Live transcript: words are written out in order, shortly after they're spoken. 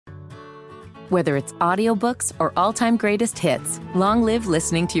Whether it's audiobooks or all-time greatest hits, long live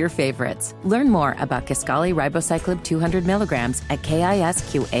listening to your favorites. Learn more about Kisqali Ribociclib 200 milligrams at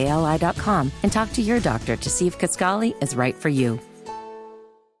KISQALI.com and talk to your doctor to see if Kisqali is right for you.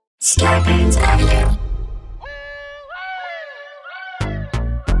 Scarpins Avenue.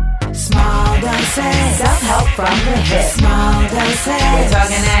 Small doses. Self-help from the hip. Small doses. We're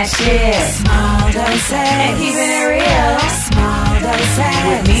talking that shit. Small doses. And keeping it real. Small doses.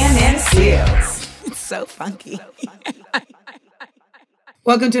 With me and Nana Seals. It's so funky.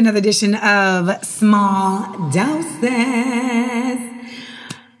 Welcome to another edition of Small Doses.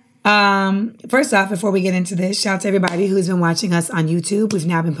 First off, before we get into this, shout out to everybody who's been watching us on YouTube. We've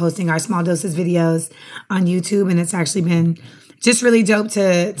now been posting our Small Doses videos on YouTube, and it's actually been just really dope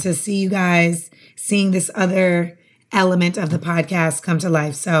to see you guys seeing this other element of the podcast come to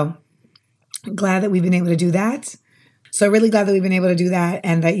life. So glad that we've been able to do that. So really glad that we've been able to do that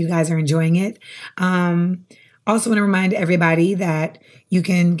and that you guys are enjoying it. Also want to remind everybody that you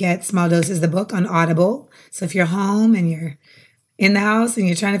can get Small Doses, the book, on Audible. So if you're home and you're in the house and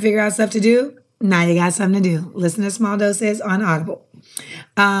you're trying to figure out stuff to do, now you got something to do. Listen to Small Doses on Audible.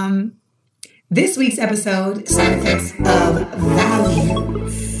 This week's episode, Side Effects of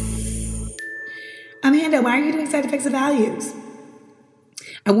Values. Amanda, why are you doing Side Effects of Values?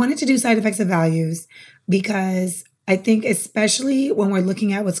 I wanted to do Side Effects of Values because I think especially when we're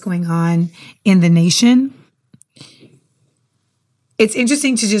looking at what's going on in the nation, it's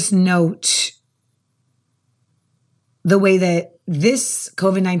interesting to just note the way that this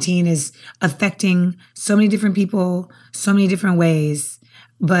COVID-19 is affecting so many different people, so many different ways,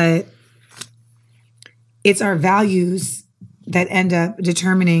 but it's our values that end up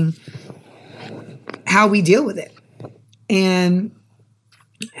determining how we deal with it and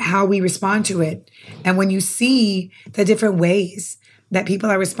how we respond to it. And when you see the different ways that people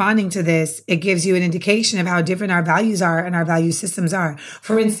are responding to this, it gives you an indication of how different our values are and our value systems are.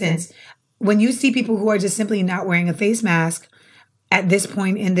 For instance, when you see people who are just simply not wearing a face mask at this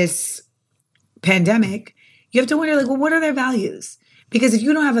point in this pandemic, you have to wonder, like, well, what are their values? Because if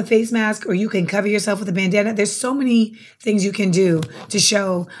you don't have a face mask or you can cover yourself with a bandana, there's so many things you can do to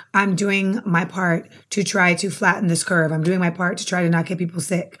show I'm doing my part to try to flatten this curve. I'm doing my part to try to not get people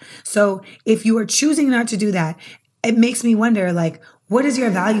sick. So if you are choosing not to do that, it makes me wonder, like, what is your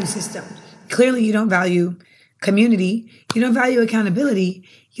value system? Clearly, you don't value community. You don't value accountability.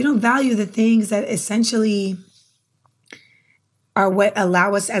 You don't value the things that essentially are what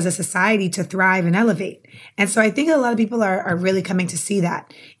allow us as a society to thrive and elevate. And so I think a lot of people are really coming to see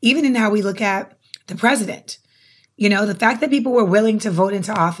that, even in how we look at the president. You know, the fact that people were willing to vote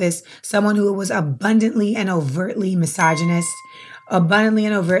into office someone who was abundantly and overtly misogynist, abundantly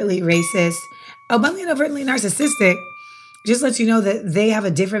and overtly racist, abundantly and overtly narcissistic, just lets you know that they have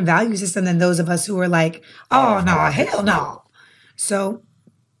a different value system than those of us who are like, oh, no, hell no. So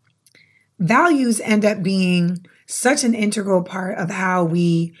values end up being such an integral part of how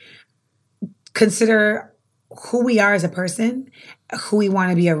we consider who we are as a person, who we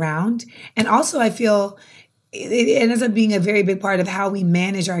want to be around. And also, I feel it ends up being a very big part of how we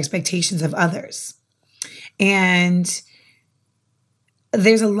manage our expectations of others. And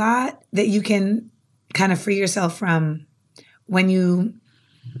there's a lot that you can kind of free yourself from when you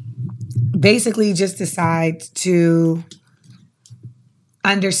basically just decide to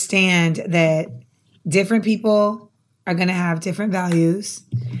understand that different people are going to have different values,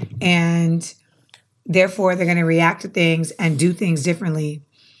 and therefore they're going to react to things and do things differently.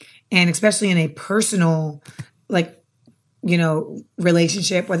 And especially in a personal, like, you know,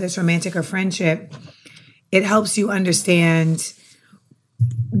 relationship, whether it's romantic or friendship, it helps you understand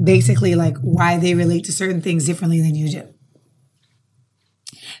basically like why they relate to certain things differently than you do.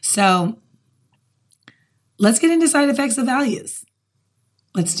 So let's get into side effects of values.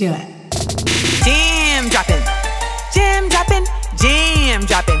 Let's do it. Jam dropping, jam dropping, jam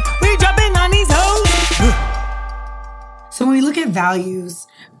dropping. We dropping on these hoes. So when we look at values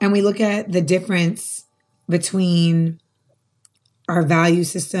and we look at the difference between our value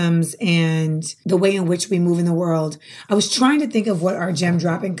systems and the way in which we move in the world, I was trying to think of what our gem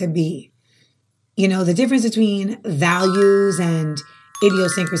dropping could be. You know, the difference between values and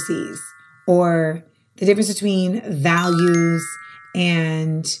idiosyncrasies, or the difference between values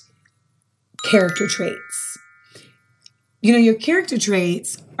and character traits. You know, your character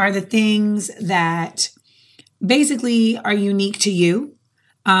traits are the things that basically are unique to you.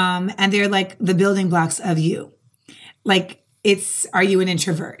 And they're like the building blocks of you. Like, it's, are you an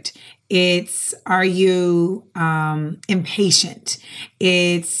introvert? It's, are you impatient?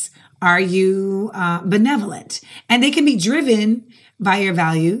 It's, are you benevolent? And they can be driven by your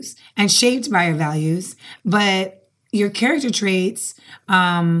values and shaped by your values, but your character traits,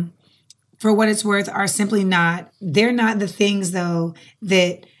 for what it's worth, are simply they're not the things though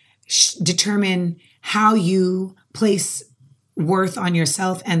that determine how you place worth on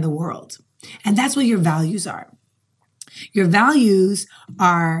yourself and the world. And that's what your values are. Your values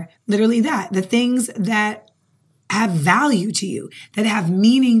are literally that, the things that have value to you, that have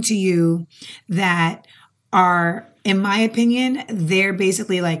meaning to you, that are, in my opinion, they're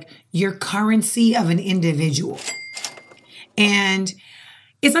basically like your currency of an individual. And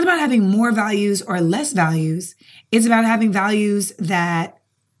it's not about having more values or less values. It's about having values that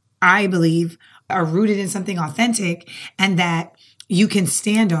I believe are rooted in something authentic and that you can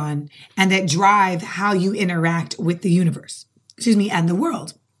stand on and that drive how you interact with the universe, and the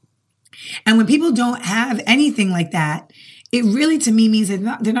world. And when people don't have anything like that, it really, to me, means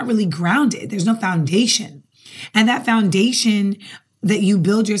that they're not really grounded. There's no foundation. And that foundation that you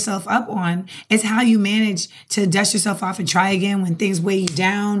build yourself up on is how you manage to dust yourself off and try again when things weigh you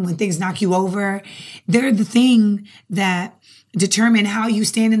down, when things knock you over. They're the thing that determine how you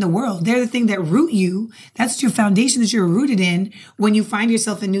stand in the world. They're the thing that root you. That's your foundation that you're rooted in when you find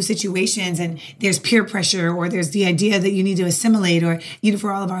yourself in new situations and there's peer pressure or there's the idea that you need to assimilate, or,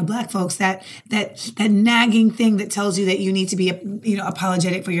 for all of our Black folks, that nagging thing that tells you that you need to be,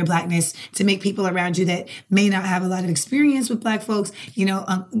 apologetic for your Blackness to make people around you that may not have a lot of experience with Black folks,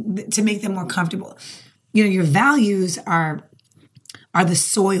 to make them more comfortable. Your values are the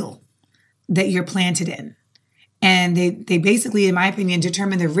soil that you're planted in. And they basically, in my opinion,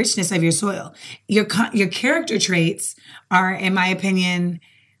 determine the richness of your soil. Your character traits are, in my opinion,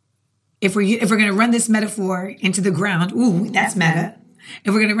 if we're going to run this metaphor into the ground, ooh, that's meta.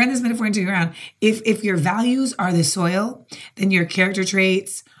 If we're going to run this metaphor into the ground, if your values are the soil, then your character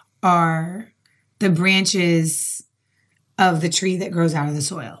traits are the branches of the tree that grows out of the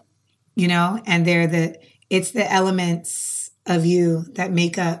soil, and it's the elements of you that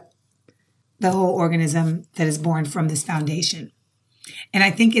make up the whole organism that is born from this foundation. And I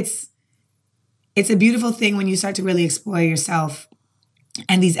think it's a beautiful thing when you start to really explore yourself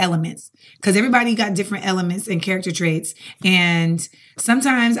and these elements, because everybody got different elements and character traits. And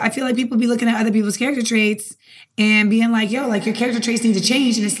sometimes I feel like people be looking at other people's character traits and being like, yo, like your character traits need to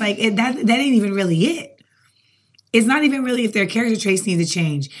change. And it's like, that ain't even really it. It's not even really if their character traits need to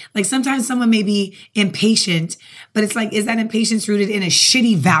change. Like sometimes someone may be impatient, but it's like, is that impatience rooted in a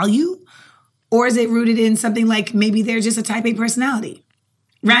shitty value? Or is it rooted in something like maybe they're just a type A personality,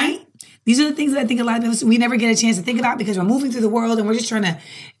 right? These are the things that I think a lot of us, we never get a chance to think about because we're moving through the world and we're just trying to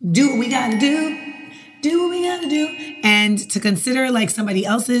do what we got to do what we got to do. And to consider like somebody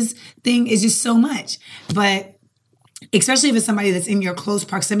else's thing is just so much. But especially if it's somebody that's in your close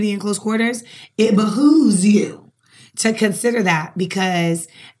proximity and close quarters, it behooves you to consider that, because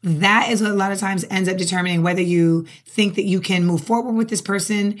that is what a lot of times ends up determining whether you think that you can move forward with this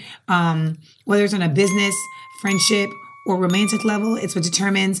person, whether it's on a business, friendship, or romantic level. It's what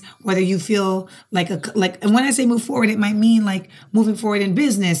determines whether you feel and when I say move forward, it might mean like moving forward in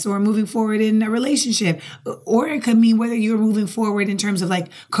business or moving forward in a relationship, or it could mean whether you're moving forward in terms of like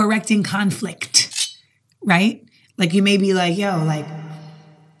correcting conflict, right? Like you may be like, yo, like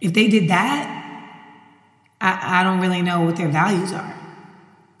if they did that, I don't really know what their values are.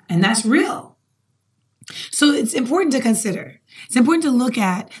 And that's real. So it's important to consider. It's important to look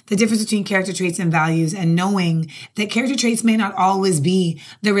at the difference between character traits and values, and knowing that character traits may not always be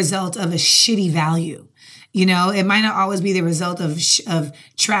the result of a shitty value. It might not always be the result of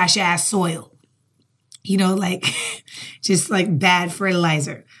trash ass soil. Like just like bad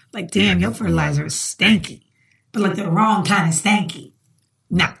fertilizer. Like, damn, your fertilizer is stanky. But like the wrong kind of stanky.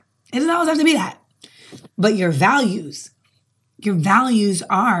 Nah, it doesn't always have to be that. But your values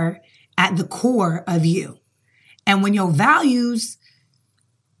are at the core of you. And when your values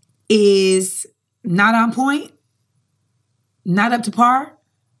is not on point, not up to par,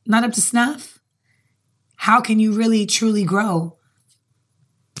 not up to snuff, how can you really truly grow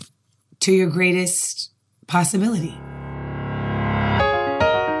to your greatest possibility?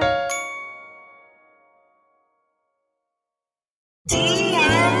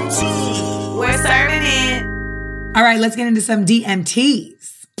 DMT. We're serving it. All right, let's get into some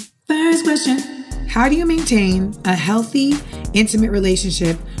DMTs. First question: how do you maintain a healthy, intimate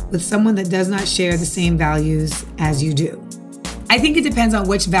relationship with someone that does not share the same values as you do? I think it depends on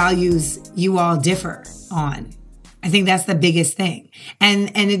which values you all differ on. I think that's the biggest thing.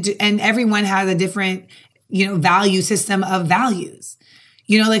 And everyone has a different, value system of values.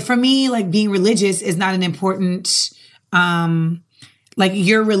 Like for me, like being religious is not an important like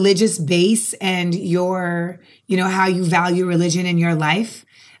your religious base and your, how you value religion in your life,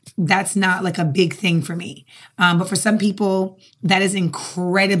 that's not like a big thing for me. But for some people, that is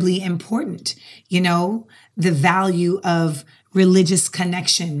incredibly important. The value of religious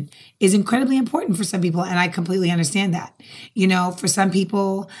connection is incredibly important for some people. And I completely understand that. For some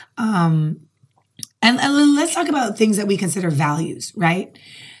people, and let's talk about things that we consider values, right?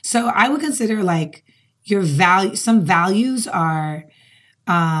 So I would consider like your value, some values are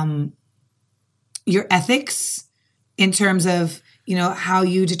your ethics in terms of, how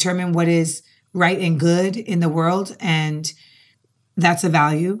you determine what is right and good in the world. And that's a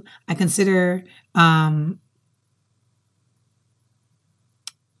value. I consider what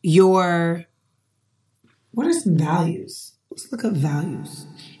are some values? Let's look up values.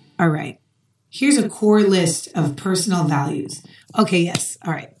 All right. Here's a core list of personal values. Okay, yes.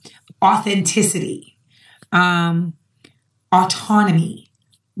 All right. Authenticity, autonomy,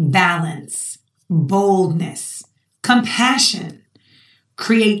 balance, boldness, compassion,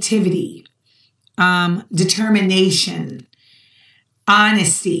 creativity, determination,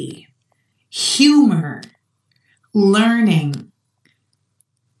 honesty, humor, learning,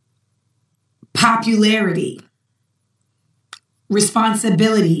 popularity,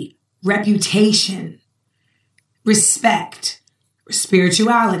 responsibility, reputation, respect,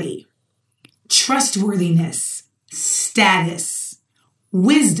 spirituality, trustworthiness, status,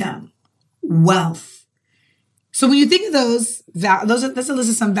 wisdom, wealth. So when you think of that's a list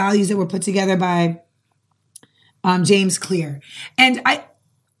of some values that were put together by James Clear. And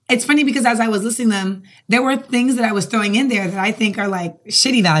it's funny because as I was listening to them, there were things that I was throwing in there that I think are like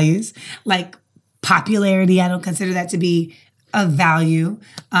shitty values, like popularity. I don't consider that to be a value.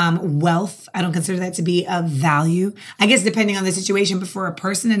 Wealth, I don't consider that to be a value. I guess depending on the situation, but for a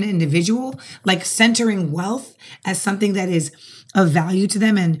person, an individual, like centering wealth as something that is of value to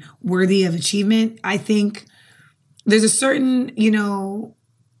them and worthy of achievement, I think there's a certain,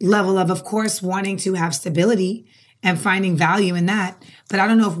 level of course, wanting to have stability and finding value in that. But I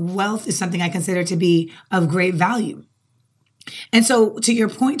don't know if wealth is something I consider to be of great value. And so to your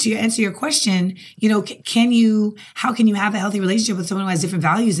point, to answer your question, how can you have a healthy relationship with someone who has different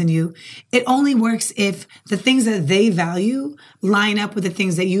values than you? It only works if the things that they value line up with the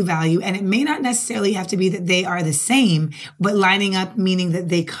things that you value. And it may not necessarily have to be that they are the same, but lining up meaning that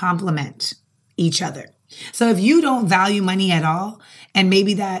they complement each other. So if you don't value money at all, and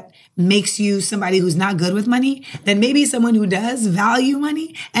maybe that makes you somebody who's not good with money, then maybe someone who does value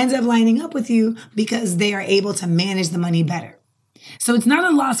money ends up lining up with you because they are able to manage the money better. So it's not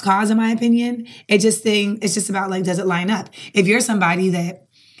a lost cause, in my opinion. It's just about like, does it line up? If you're somebody that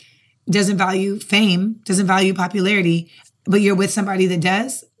doesn't value fame, doesn't value popularity, but you're with somebody that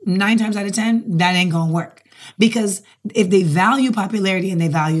does, 9 times out of 10, that ain't gonna work. Because if they value popularity and they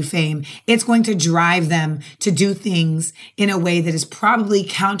value fame, it's going to drive them to do things in a way that is probably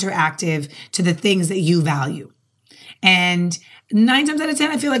counteractive to the things that you value. And 9 times out of 10,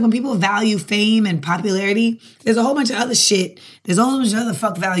 I feel like when people value fame and popularity, there's a whole bunch of other shit. There's a whole bunch of other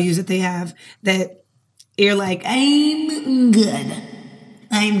fuck values that they have that you're like, I'm good.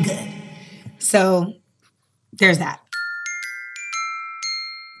 So there's that.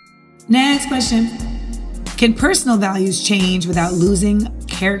 Next question. Can personal values change without losing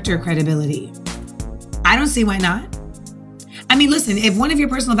character credibility? I don't see why not. I mean, listen, if one of your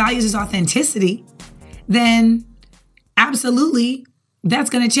personal values is authenticity, then absolutely that's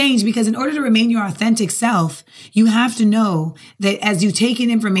going to change, because in order to remain your authentic self, you have to know that as you take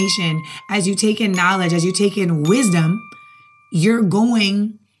in information, as you take in knowledge, as you take in wisdom, you're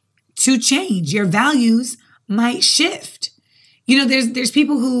going to change. Your values might shift. There's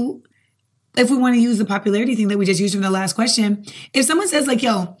people who, if we want to use the popularity thing that we just used from the last question, if someone says like,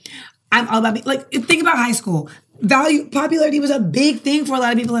 yo, I'm all about, like, think about high school. Popularity was a big thing for a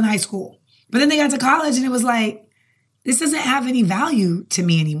lot of people in high school. But then they got to college and it was like, this doesn't have any value to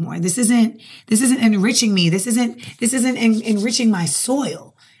me anymore. This isn't enriching me. This isn't enriching my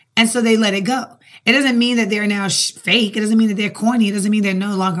soil. And so they let it go. It doesn't mean that they're now fake. It doesn't mean that they're corny. It doesn't mean they're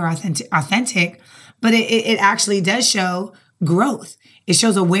no longer authentic, but it actually does show growth. It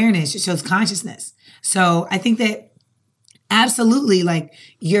shows awareness. It shows consciousness. So I think that absolutely, like,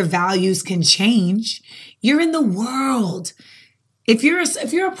 your values can change. You're in the world. If you're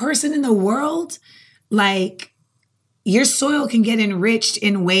a person in the world, like, your soil can get enriched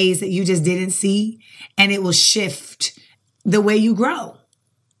in ways that you just didn't see, and it will shift the way you grow.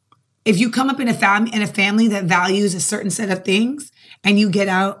 If you come up in a family that values a certain set of things, and you get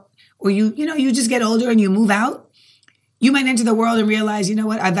out, or you just get older and you move out, you might enter the world and realize, you know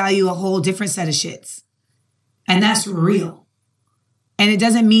what, I value a whole different set of shits. And that's real. And it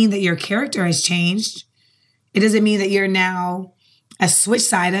doesn't mean that your character has changed. It doesn't mean that you're now a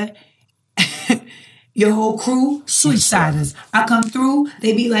switch-sider. Your whole crew, switch-siders. I come through,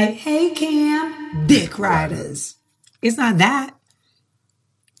 they be like, hey, Cam, dick riders. It's not that.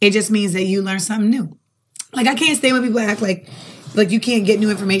 It just means that you learn something new. Like, I can't stand when people act like you can't get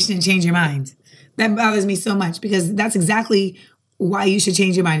new information and change your mind. That bothers me so much because that's exactly why you should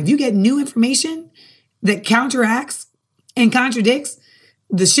change your mind. If you get new information that counteracts and contradicts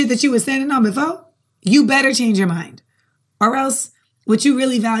the shit that you were standing on before, you better change your mind. Or else what you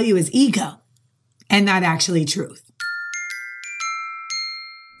really value is ego and not actually truth.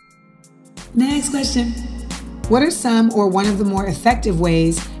 Next question. What are some or one of the more effective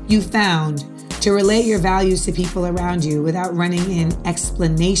ways you found to relay your values to people around you without running in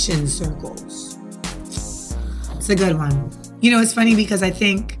explanation circles? It's a good one. You know, it's funny because I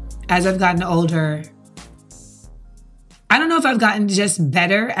think as I've gotten older, I don't know if I've gotten just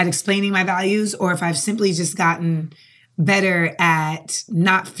better at explaining my values or if I've simply just gotten better at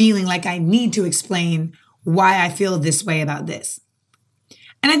not feeling like I need to explain why I feel this way about this.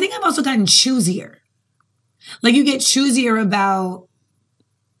 And I think I've also gotten choosier. Like you get choosier about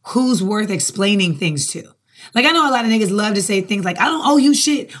who's worth explaining things to. Like I know a lot of niggas love to say things like, I don't owe you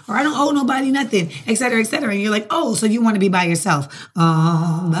shit, or I don't owe nobody nothing, et cetera, et cetera. And you're like, oh, so you want to be by yourself.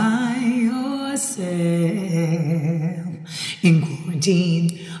 All by yourself. In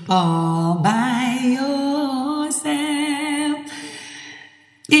quarantine. All by yourself.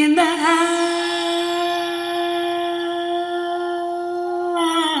 In the house.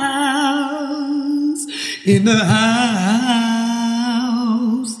 In the house.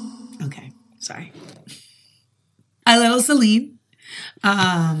 Okay, sorry. A little Celine.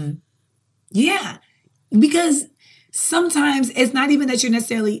 Yeah, because sometimes it's not even that you're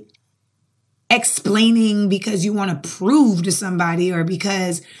necessarily explaining because you want to prove to somebody or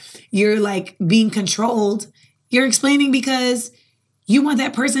because you're like being controlled. You're explaining because you want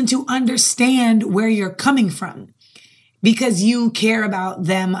that person to understand where you're coming from because you care about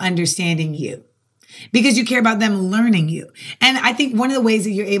them understanding you. Because you care about them learning you. And I think one of the ways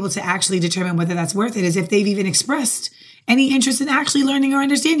that you're able to actually determine whether that's worth it is if they've even expressed any interest in actually learning or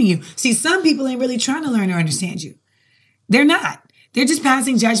understanding you. See, some people ain't really trying to learn or understand you. They're not. They're just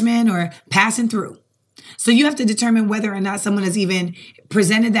passing judgment or passing through. So you have to determine whether or not someone has even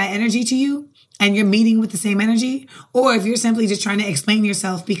presented that energy to you and you're meeting with the same energy, or if you're simply just trying to explain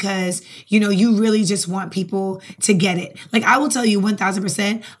yourself because, you know, you really just want people to get it. Like I will tell you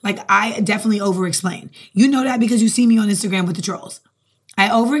 1000%, like I definitely over-explain. You know that because you see me on Instagram with the trolls.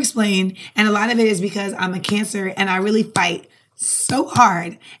 I over-explain, and a lot of it is because I'm a Cancer and I really fight so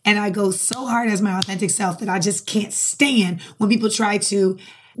hard and I go so hard as my authentic self that I just can't stand when people try to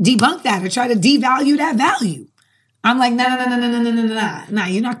debunk that or try to devalue that value. I'm like, nah,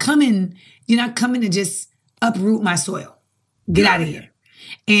 you're not coming to just uproot my soil. Get out of here.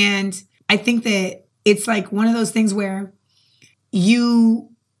 And I think that it's like one of those things where you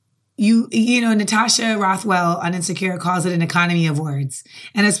know, Natasha Rothwell on Insecure calls it an economy of words.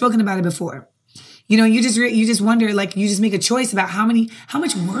 And I've spoken about it before. You know, you just wonder, like, you just make a choice about how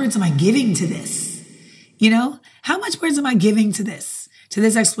much words am I giving to this? You know, how much words am I giving to this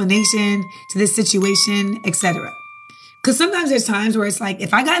explanation, to this situation, etc. Because sometimes there's times where it's like,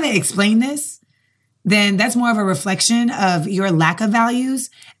 if I gotta explain this, then that's more of a reflection of your lack of values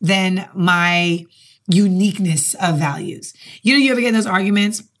than my uniqueness of values. You know, you ever get in those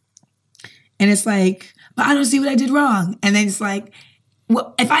arguments and it's like, but I don't see what I did wrong. And then it's like,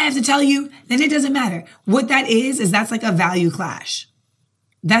 well, if I have to tell you, then it doesn't matter. What that is that's like a value clash.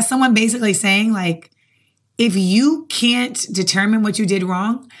 That's someone basically saying like, if you can't determine what you did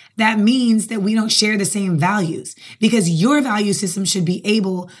wrong, that means that we don't share the same values because your value system should be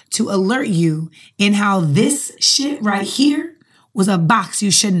able to alert you in how this shit right here was a box you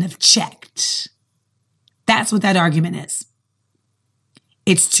shouldn't have checked. That's what that argument is.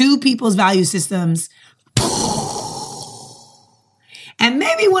 It's two people's value systems. And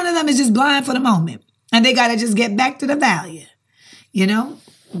maybe one of them is just blind for the moment and they got to just get back to the value, you know,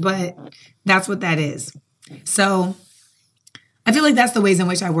 but that's what that is. So I feel like that's the ways in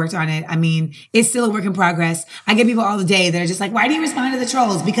which I worked on it. I mean, it's still a work in progress. I get people all the day that are just like, why do you respond to the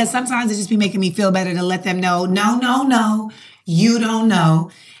trolls? Because sometimes it just be making me feel better to let them know, no, you don't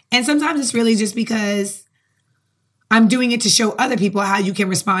know. And sometimes it's really just because I'm doing it to show other people how you can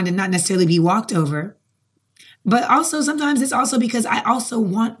respond and not necessarily be walked over. But also sometimes it's also because I also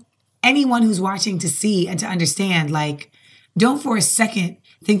want anyone who's watching to see and to understand, like, don't for a second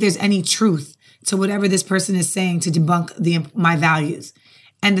think there's any truth to whatever this person is saying to debunk my values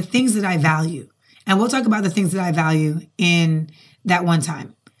and the things that I value. And we'll talk about the things that I value in that one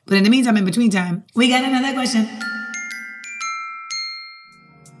time. But in the meantime, in between time, we got another question.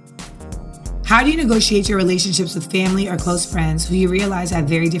 How do you negotiate your relationships with family or close friends who you realize have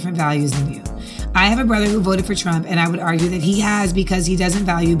very different values than you? I have a brother who voted for Trump, and I would argue that he has because he doesn't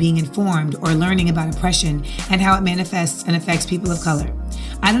value being informed or learning about oppression and how it manifests and affects people of color.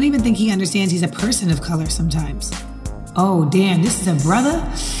 I don't even think he understands he's a person of color sometimes. Oh, damn, this is a brother?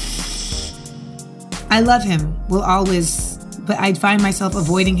 I love him, will always, but I find myself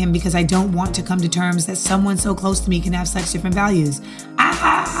avoiding him because I don't want to come to terms that someone so close to me can have such different values.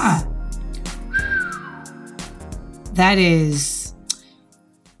 That's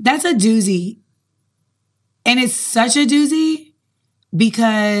a doozy. And it's such a doozy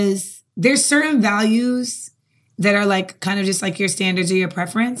because there's certain values that are like kind of just like your standards or your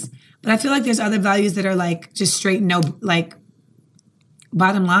preference. But I feel like there's other values that are like just straight no, like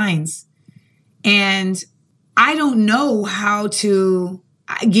bottom lines. And I don't know how to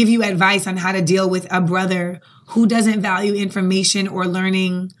give you advice on how to deal with a brother who doesn't value information or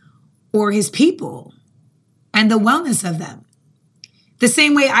learning or his people and the wellness of them. The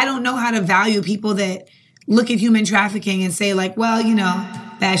same way I don't know how to value people that look at human trafficking and say like, well, you know,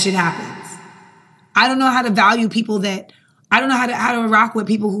 bad shit happens. I don't know how to value people that, I don't know how to rock with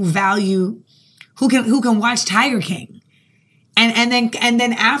people who value, who can watch Tiger King. And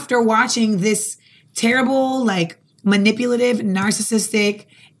then after watching this terrible, like manipulative, narcissistic,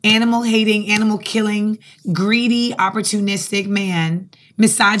 animal hating, animal killing, greedy, opportunistic man,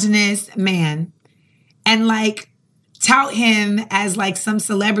 misogynist man, and like tout him as like some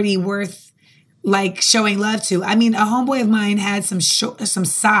celebrity worth like showing love to. I mean, a homeboy of mine had some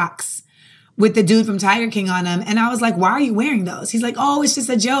socks with the dude from Tiger King on them. And I was like, why are you wearing those? He's like, oh, it's just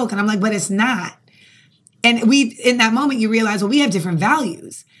a joke. And I'm like, but it's not. And in that moment, you realize, well, we have different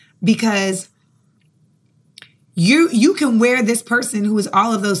values because you can wear this person who is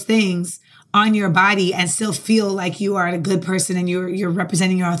all of those things on your body and still feel like you are a good person and you're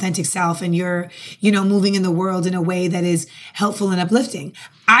representing your authentic self and you're, you know, moving in the world in a way that is helpful and uplifting.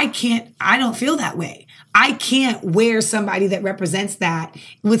 I don't feel that way. I can't wear somebody that represents that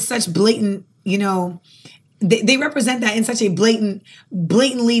with such blatant, you know, they represent that in such a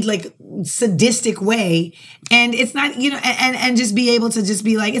blatantly like sadistic way. And it's not, you know, and just be able to just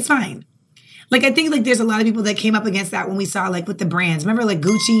be like, it's fine. Like, I think like there's a lot of people that came up against that when we saw like with the brands. Remember like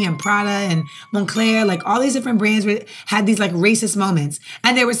Gucci and Prada and Moncler, like all these different brands had these like racist moments.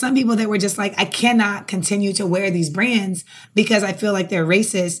 And there were some people that were just like, I cannot continue to wear these brands because I feel like they're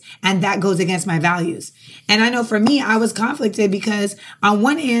racist and that goes against my values. And I know for me, I was conflicted because on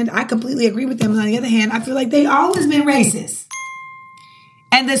one hand, I completely agree with them. And on the other hand, I feel like they always been racist.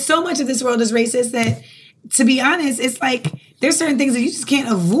 And there's so much of this world is racist that, to be honest, it's like there's certain things that you just can't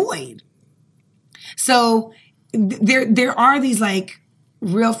avoid. So there are these like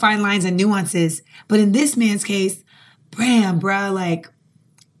real fine lines and nuances. But in this man's case, bruh, like,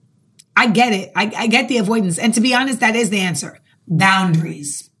 I get it. I get the avoidance. And to be honest, that is the answer.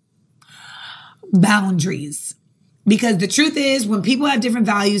 Boundaries. Because the truth is, when people have different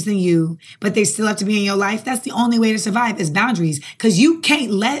values than you, but they still have to be in your life, that's the only way to survive is boundaries. Because you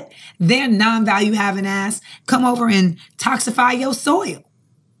can't let their non-value having ass come over and toxify your soil.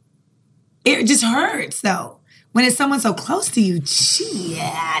 It just hurts, though, when it's someone so close to you. Shit.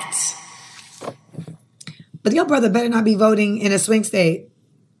 But your brother better not be voting in a swing state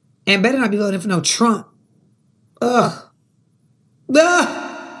and better not be voting for no Trump. Ugh.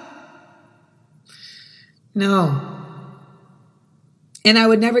 No. And I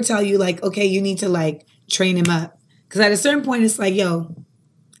would never tell you, like, okay, you need to, like, train him up. Because at a certain point, it's like, yo,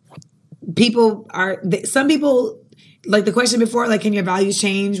 some people... Like the question before, like, can your values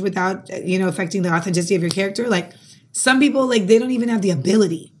change without, you know, affecting the authenticity of your character? Like, some people, like, they don't even have the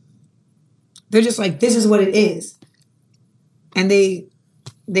ability. They're just like, this is what it is. And they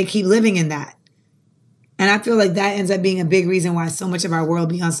keep living in that. And I feel like that ends up being a big reason why so much of our world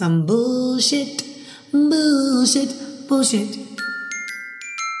be on some bullshit.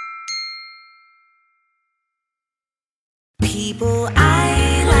 People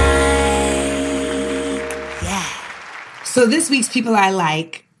I like. Yeah. So this week's People I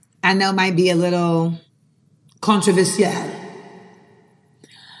Like, I know might be a little controversial.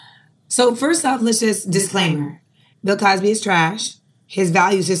 So first off, let's just disclaimer. Bill Cosby is trash. His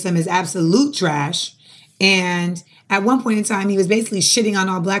value system is absolute trash. And at one point in time, he was basically shitting on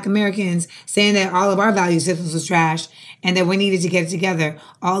all Black Americans, saying that all of our value systems was trash and that we needed to get it together.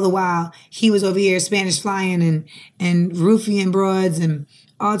 All the while, he was over here Spanish flying and roofing broads and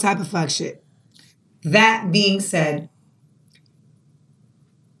all type of fuck shit. That being said,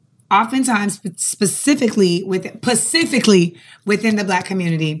 oftentimes, specifically within the Black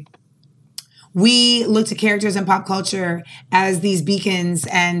community, we look to characters in pop culture as these beacons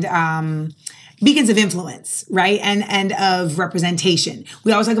and beacons of influence, right? And of representation.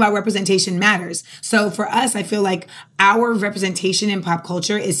 We always talk about representation matters. So for us, I feel like our representation in pop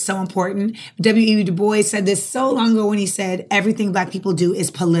culture is so important. W.E.B. Du Bois said this so long ago when he said, everything Black people do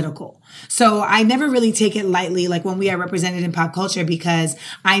is political. So I never really take it lightly, like when we are represented in pop culture, because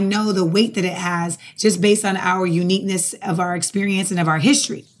I know the weight that it has just based on our uniqueness of our experience and of our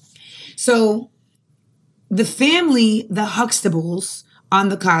history. So the family, the Huxtables on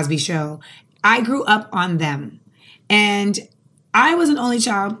The Cosby Show, I grew up on them. And I was an only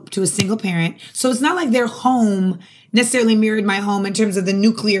child to a single parent. So it's not like their home necessarily mirrored my home in terms of the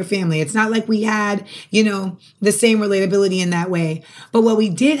nuclear family. It's not like we had, the same relatability in that way. But what we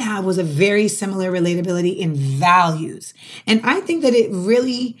did have was a very similar relatability in values. And I think that it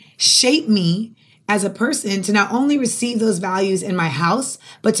really shaped me as a person to not only receive those values in my house,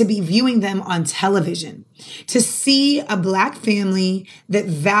 but to be viewing them on television, to see a Black family that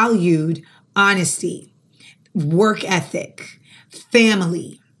valued honesty, work ethic,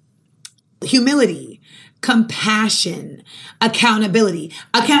 family, humility, compassion, accountability.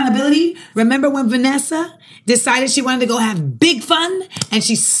 Accountability. Remember when Vanessa decided she wanted to go have big fun and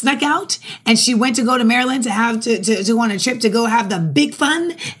she snuck out and she went to go to Maryland to go on a trip to go have the big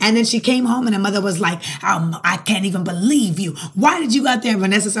fun. And then she came home and her mother was like, I can't even believe you. Why did you go out there? And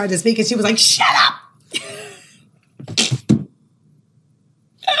Vanessa started to speak and she was like, shut up.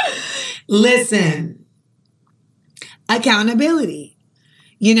 Listen, accountability.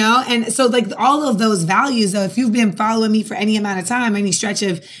 And so like all of those values, though, if you've been following me for any amount of time, any stretch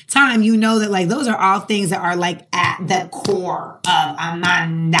of time, you know that like those are all things that are like at the core of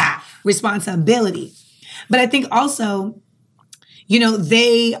Amanda responsibility. But I think also,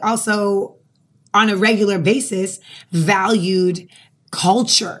 they also on a regular basis valued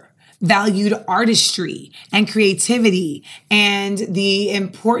culture, valued artistry and creativity and the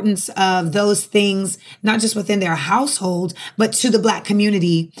importance of those things, not just within their household, but to the Black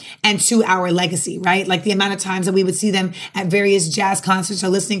community and to our legacy, right? Like the amount of times that we would see them at various jazz concerts or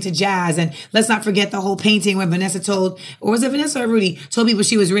listening to jazz. And let's not forget the whole painting where Vanessa told, or was it Vanessa or Rudy, told people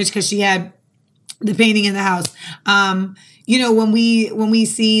she was rich because she had the painting in the house. When we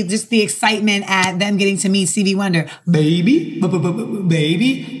see just the excitement at them getting to meet Stevie Wonder, baby,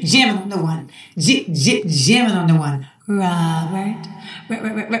 jamming on the one, jamming on the one, Robert.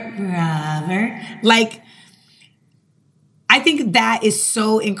 Like, I think that is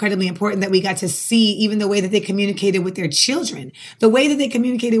so incredibly important that we got to see even the way that they communicated with their children. The way that they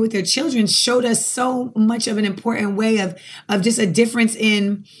communicated with their children showed us so much of an important way of just a difference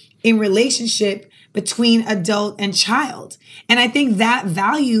in relationship between adult and child. And I think that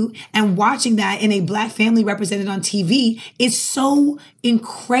value and watching that in a Black family represented on TV is so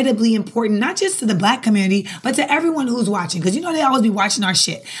incredibly important, not just to the Black community, but to everyone who's watching. Because they always be watching our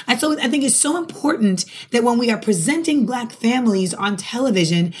shit. I think it's so important that when we are presenting Black families on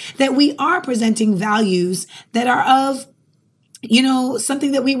television, that we are presenting values that are of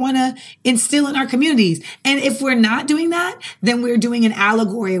something that we want to instill in our communities. And if we're not doing that, then we're doing an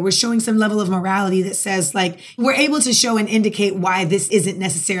allegory. We're showing some level of morality that says like, we're able to show and indicate why this isn't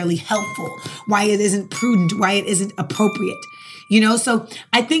necessarily helpful, why it isn't prudent, why it isn't appropriate. So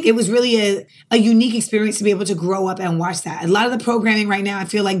I think it was really a unique experience to be able to grow up and watch that. A lot of the programming right now, I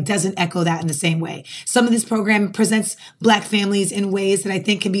feel like doesn't echo that in the same way. Some of this program presents Black families in ways that I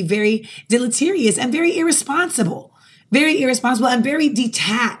think can be very deleterious and very irresponsible and very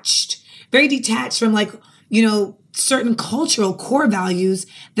detached from like, certain cultural core values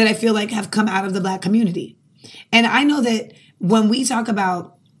that I feel like have come out of the Black community. And I know that when we talk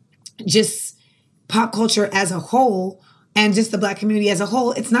about just pop culture as a whole and just the Black community as a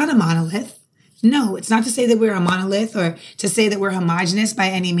whole, it's not a monolith. No, it's not to say that we're a monolith or to say that we're homogenous by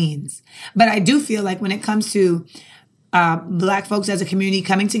any means. But I do feel like when it comes to Black folks as a community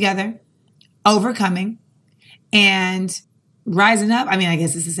coming together, overcoming, and rising up, I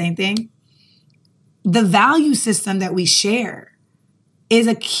guess it's the same thing. The value system that we share is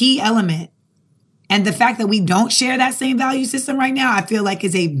a key element. And the fact that we don't share that same value system right now, I feel like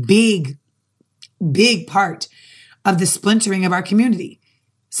is a big, big part of the splintering of our community.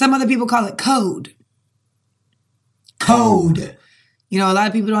 Some other people call it code. Code. A lot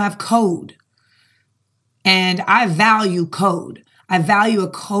of people don't have code. And I value code. I value a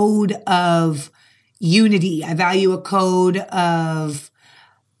code of unity. I value a code of,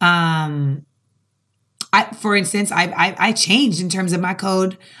 for instance, I changed in terms of my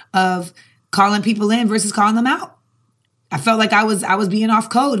code of calling people in versus calling them out. I felt like I was being off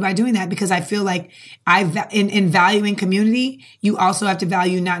code by doing that, because I feel like in valuing community, you also have to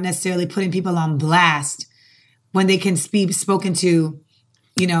value not necessarily putting people on blast when they can be spoken to,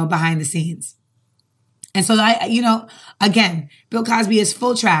 behind the scenes. And so again, Bill Cosby is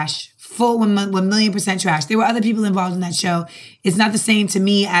full trash, full 1,000,000% trash. There were other people involved in that show. It's not the same to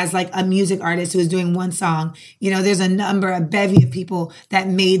me as like a music artist who is doing one song. There's a bevy of people that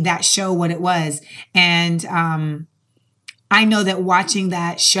made that show what it was. And, I know that watching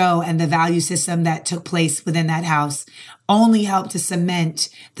that show and the value system that took place within that house only helped to cement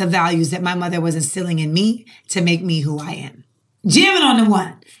the values that my mother was instilling in me to make me who I am. Jamming on the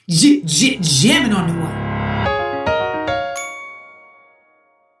one. Jamming on the one.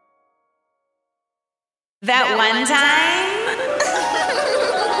 That one time.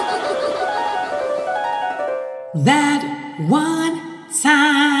 That one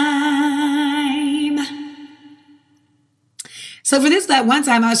time. So for that one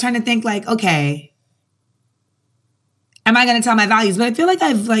time, I was trying to think like, okay, am I going to tell my values? But I feel like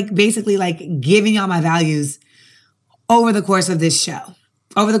I've basically given y'all my values over the course of this show,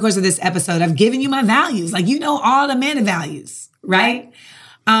 over the course of this episode. I've given you my values, all the Amanda values, right?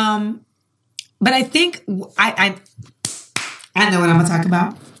 But I think I know what I'm going to talk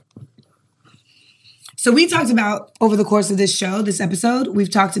about. So we talked about over the course of this show, this episode, we've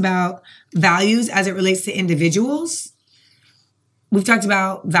talked about values as it relates to individuals. We've talked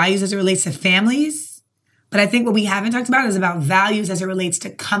about values as it relates to families, but I think what we haven't talked about is about values as it relates to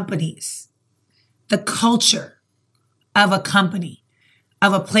companies, the culture of a company,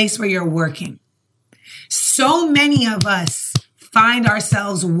 of a place where you're working. So many of us find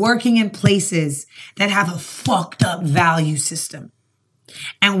ourselves working in places that have a fucked up value system.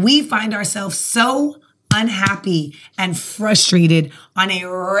 And we find ourselves so unhappy and frustrated on a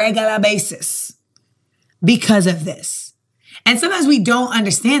regular basis because of this. And sometimes we don't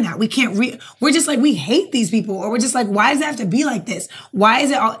understand that. We can't we're just like, we hate these people, or we're just like, why does it have to be like this? Why is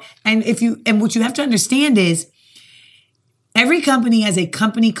it all? And what you have to understand is every company has a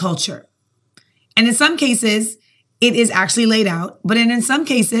company culture. And in some cases, it is actually laid out. But in some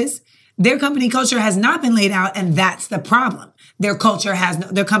cases, their company culture has not been laid out. And that's the problem. Their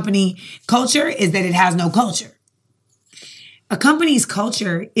company culture is that it has no culture. A company's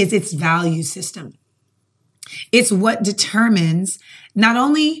culture is its value system. It's what determines not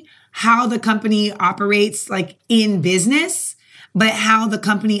only how the company operates in business, but how the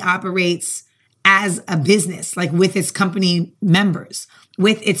company operates as a business, with its company members,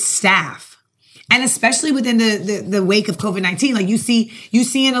 with its staff. And especially within the wake of COVID-19, you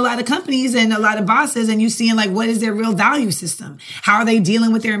see in a lot of companies and a lot of bosses, and you see in what is their real value system? How are they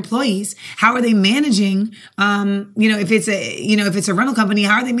dealing with their employees? How are they managing, if it's a rental company,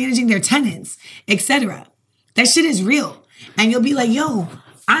 how are they managing their tenants, etc.? That shit is real. And you'll be like, yo,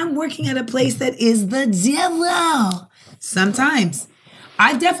 I'm working at a place that is the devil. Sometimes.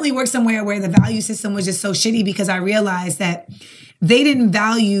 I've definitely worked somewhere where the value system was just so shitty because I realized that they didn't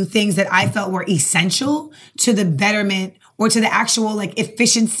value things that I felt were essential to the betterment or to the actual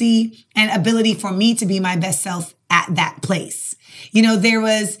efficiency and ability for me to be my best self at that place. There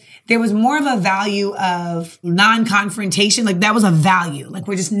was more of a value of non-confrontation. That was a value.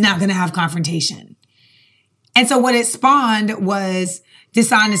 We're just not going to have confrontation. And so what it spawned was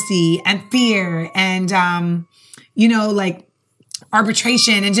dishonesty and fear and,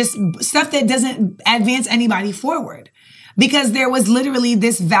 arbitration and just stuff that doesn't advance anybody forward, because there was literally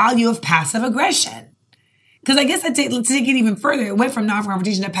this value of passive aggression. Because I guess let's take it even further. It went from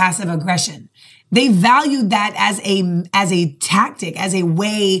non-confrontation to passive aggression. They valued that as a tactic, as a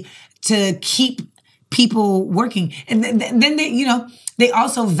way to keep people working. And then they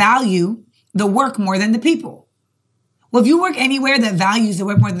also value the work more than the people. Well, if you work anywhere that values the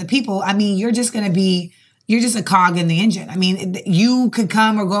work more than the people, you're just a cog in the engine. You could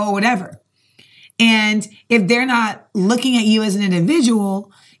come or go or whatever. And if they're not looking at you as an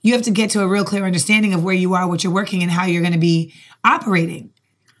individual, you have to get to a real clear understanding of where you are, what you're working, and how you're going to be operating.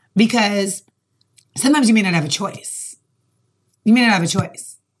 Because sometimes you may not have a choice.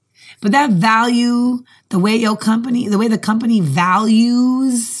 But that value, the way the company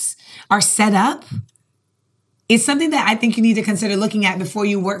values are set up, is something that I think you need to consider looking at before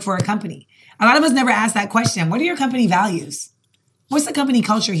you work for a company. A lot of us never ask that question. What are your company values? What's the company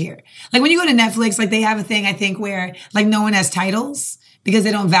culture here? When you go to Netflix, they have a thing, I think, where no one has titles because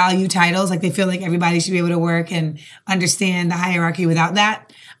they don't value titles. They feel like everybody should be able to work and understand the hierarchy without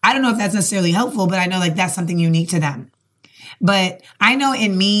that. I don't know if that's necessarily helpful, but I know that's something unique to them. But I know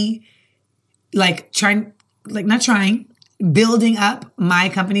in me, building up my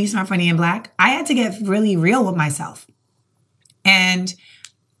company, Smart Funny and Black, I had to get really real with myself. and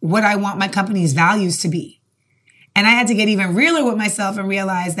what I want my company's values to be. And I had to get even realer with myself and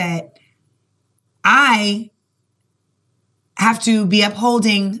realize that I have to be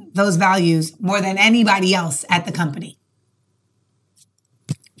upholding those values more than anybody else at the company.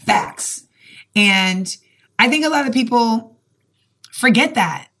 Facts. And I think a lot of people forget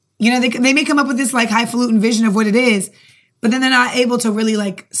that. You know, they may come up with this like highfalutin vision of what it is, but then they're not able to really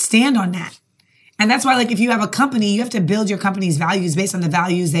like stand on that. And that's why, like, if you have a company, you have to build your company's values based on the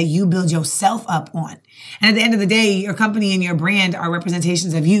values that you build yourself up on. And at the end of the day, your company and your brand are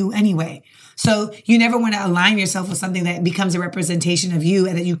representations of you anyway. So you never want to align yourself with something that becomes a representation of you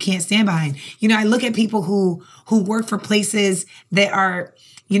and that you can't stand behind. You know, I look at people who work for places that are,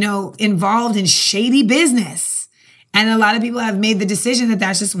 you know, involved in shady business. And a lot of people have made the decision that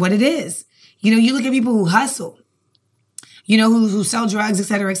that's just what it is. You know, you look at people who hustle, you know, who sell drugs, et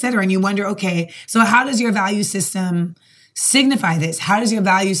cetera, and you wonder, okay, so how does your value system signify this? How does your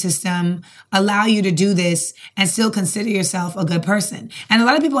value system allow you to do this and still consider yourself a good person? And a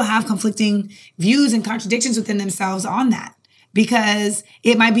lot of people have conflicting views and contradictions within themselves on that, because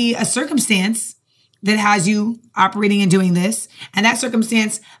it might be a circumstance that has you operating and doing this, and that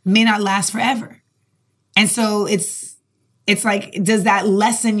circumstance may not last forever. And so it's like, does that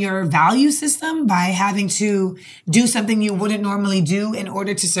lessen your value system by having to do something you wouldn't normally do in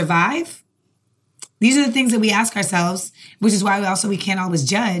order to survive? These are the things that we ask ourselves, which is why we can't always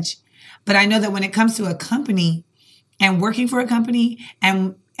judge. But I know that when it comes to a company and working for a company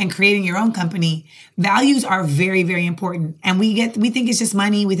and creating your own company, values are very, very important. And we think it's just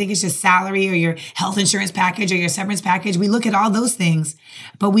money. We think it's just salary or your health insurance package or your severance package. We look at all those things,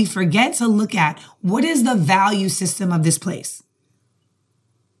 but we forget to look at what is the value system of this place,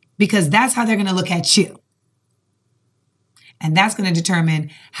 because that's how they're going to look at you. And that's going to determine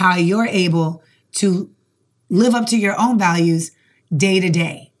how you're able to live up to your own values day to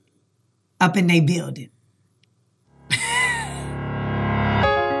day up in their building.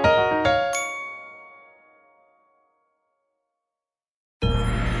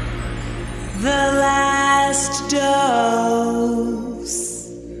 The last dose.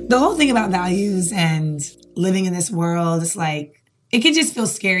 The whole thing about values and living in this world is like, it can just feel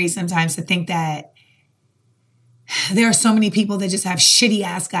scary sometimes to think that there are so many people that just have shitty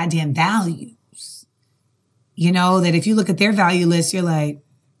ass goddamn values. You know, that if you look at their value list, you're like,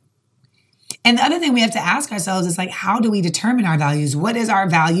 and the other thing we have to ask ourselves is like, how do we determine our values? What is our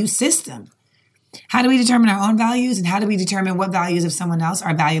value system? How do we determine our own values, and how do we determine what values of someone else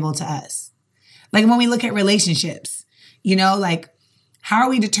are valuable to us? Like when we look at relationships, you know, like how are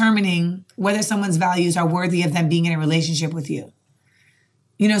we determining whether someone's values are worthy of them being in a relationship with you?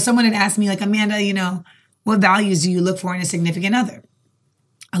 You know, someone had asked me like, Amanda, you know, what values do you look for in a significant other?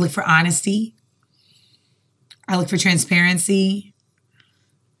 I look for honesty. I look for transparency.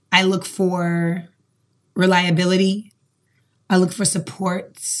 I look for reliability. I look for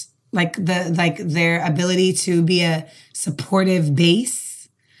support, like their ability to be a supportive base.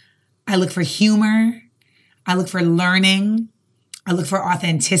 I look for humor. I look for learning. I look for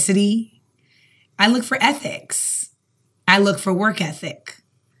authenticity. I look for ethics. I look for work ethic.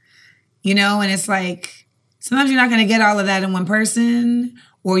 You know, and it's like, sometimes you're not going to get all of that in one person,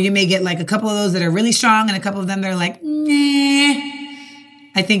 or you may get like a couple of those that are really strong and a couple of them that are like, nah.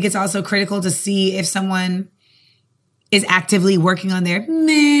 I think it's also critical to see if someone is actively working on their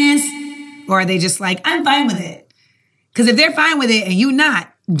mess, or are they just like, I'm fine with it. Because if they're fine with it and you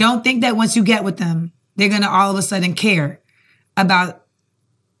not, don't think that once you get with them, they're going to all of a sudden care about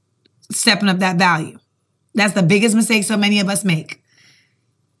stepping up that value. That's the biggest mistake so many of us make.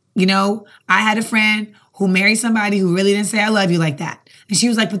 You know, I had a friend who married somebody who really didn't say I love you like that. And she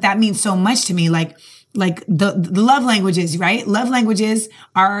was like, but that means so much to me. Like the love languages, right? Love languages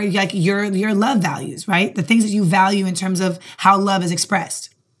are like your love values, right? The things that you value in terms of how love is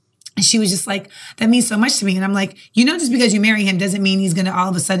expressed. And she was just like, that means so much to me. And I'm like, you know, just because you marry him doesn't mean he's going to all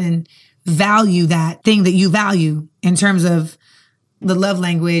of a sudden value that thing that you value in terms of the love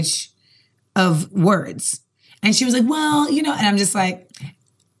language of words. And she was like, well, you know, and I'm just like,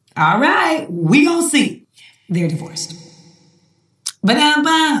 all right, we gonna see. They're divorced.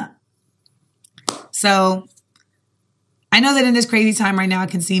 Ba-dum-bum. So I know that in this crazy time right now,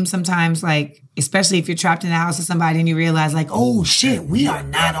 it can seem sometimes like, especially if you're trapped in the house with somebody and you realize like, oh shit, we are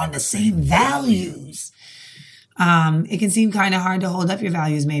not on the same values. It can seem kind of hard to hold up your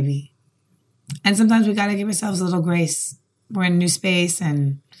values maybe. And sometimes we got to give ourselves a little grace. We're in a new space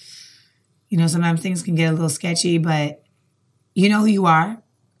and, you know, sometimes things can get a little sketchy, but you know who you are.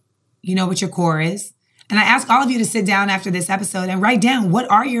 You know what your core is. And I ask all of you to sit down after this episode and write down,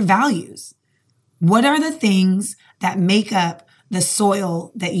 what are your values? What are the things that make up the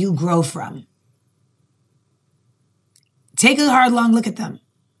soil that you grow from. Take a hard, long look at them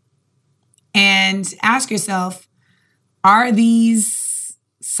and ask yourself, are these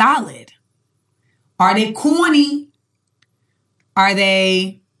solid? Are they corny? Are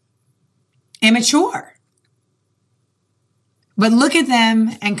they immature? But look at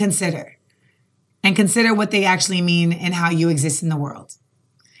them and consider what they actually mean and how you exist in the world.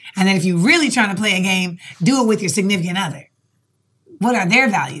 And then if you're really trying to play a game, do it with your significant other. What are their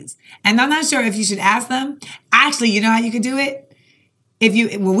values? And I'm not sure if you should ask them. Actually, you know how you could do it?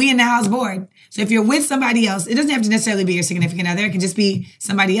 We in the house board. So if you're with somebody else, it doesn't have to necessarily be your significant other. It can just be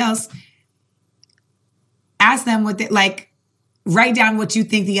somebody else. Ask them write down what you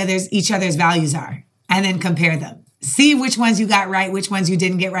think each other's values are, and then compare them. See which ones you got right, which ones you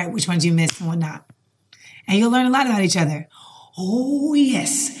didn't get right, which ones you missed and whatnot. And you'll learn a lot about each other. Oh,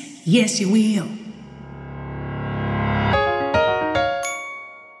 yes. Yes, you will.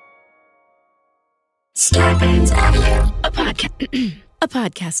 Starburns Audio, a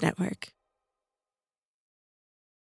podcast network.